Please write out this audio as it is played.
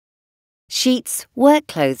sheets, work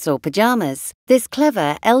clothes or pyjamas, this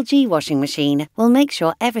clever LG washing machine will make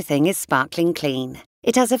sure everything is sparkling clean.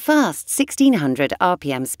 It has a fast 1600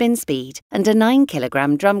 RPM spin speed and a 9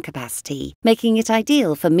 kilogram drum capacity, making it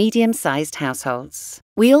ideal for medium-sized households.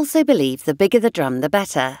 We also believe the bigger the drum the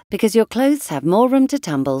better, because your clothes have more room to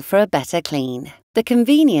tumble for a better clean. The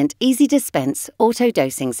convenient eZdispense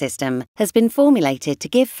auto-dosing system has been formulated to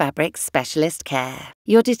give fabrics specialist care.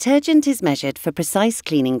 Your detergent is measured for precise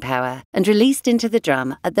cleaning power and released into the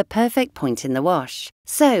drum at the perfect point in the wash.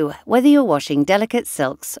 So, whether you're washing delicate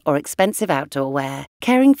silks or expensive outdoor wear,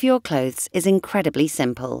 caring for your clothes is incredibly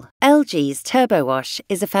simple. LG's Turbo Wash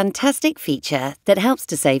is a fantastic feature that helps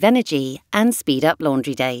to save energy and speed up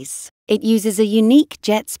laundry days. It uses a unique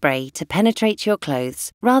jet spray to penetrate your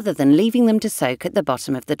clothes rather than leaving them to soak at the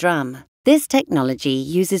bottom of the drum. This technology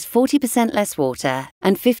uses 40% less water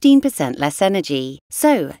and 15% less energy,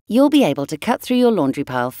 so you'll be able to cut through your laundry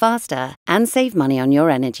pile faster and save money on your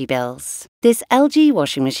energy bills. This LG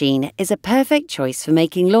washing machine is a perfect choice for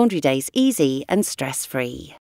making laundry days easy and stress-free.